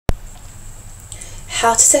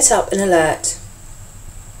How to set up an alert.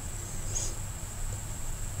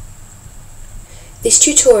 This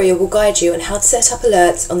tutorial will guide you on how to set up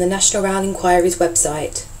alerts on the National Rail Enquiries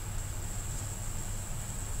website.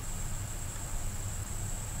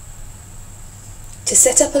 To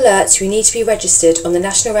set up alerts, you need to be registered on the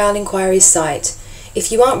National Rail Enquiries site.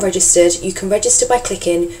 If you aren't registered, you can register by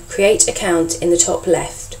clicking Create Account in the top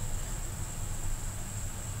left.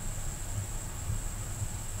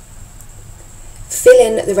 Fill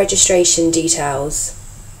in the registration details.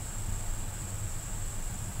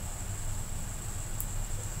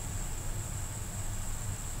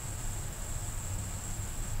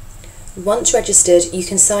 Once registered, you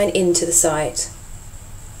can sign in to the site.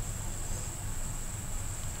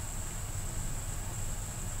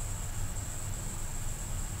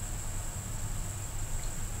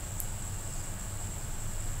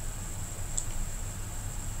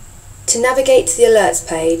 To navigate to the Alerts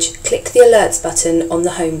page, click the Alerts button on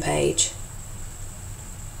the home page.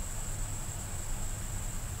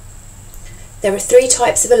 There are 3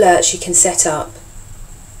 types of alerts you can set up.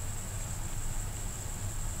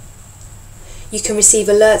 You can receive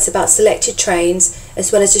alerts about selected trains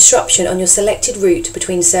as well as disruption on your selected route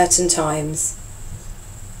between certain times.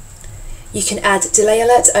 You can add delay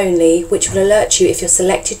alerts only, which will alert you if your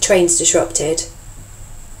selected train is disrupted.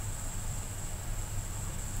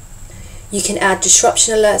 You can add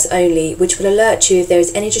disruption alerts only, which will alert you if there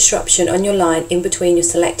is any disruption on your line in between your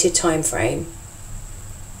selected time frame.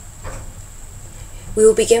 We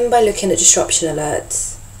will begin by looking at disruption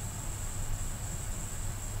alerts.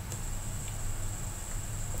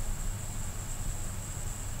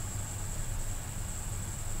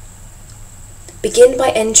 Begin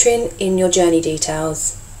by entering in your journey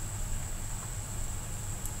details.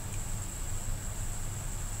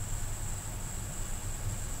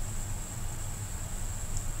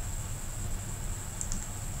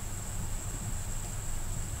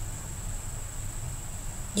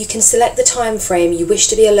 You can select the time frame you wish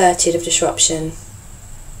to be alerted of disruption.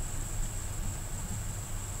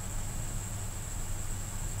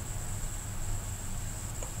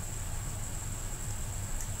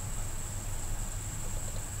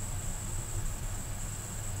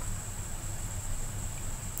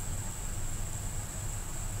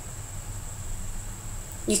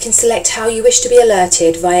 You can select how you wish to be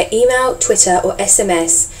alerted via email, Twitter or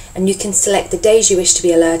SMS, and you can select the days you wish to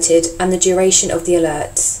be alerted and the duration of the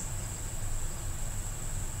alerts.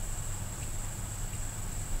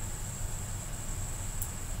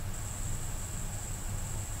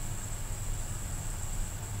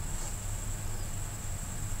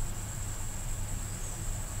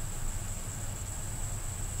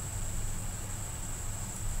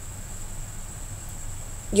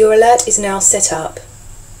 Your alert is now set up.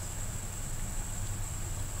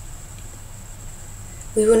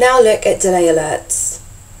 We will now look at delay alerts.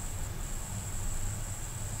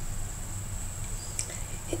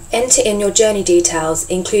 Enter in your journey details,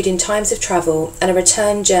 including times of travel and a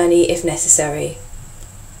return journey if necessary.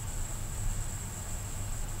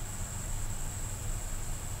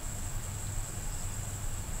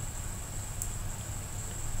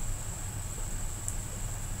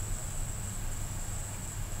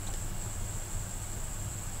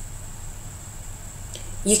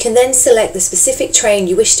 You can then select the specific train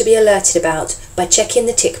you wish to be alerted about by checking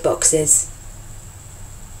the tick boxes.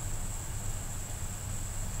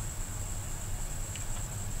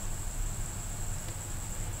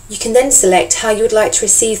 You can then select how you would like to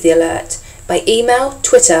receive the alert, by email,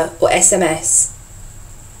 Twitter or SMS.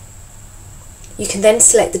 You can then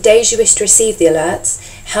select the days you wish to receive the alerts,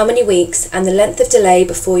 how many weeks and the length of delay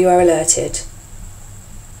before you are alerted.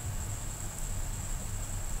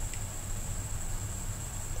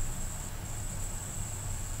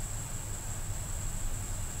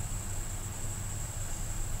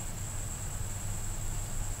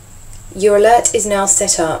 Your alert is now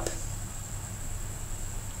set up.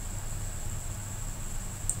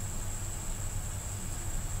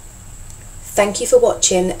 Thank you for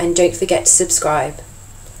watching and don't forget to subscribe.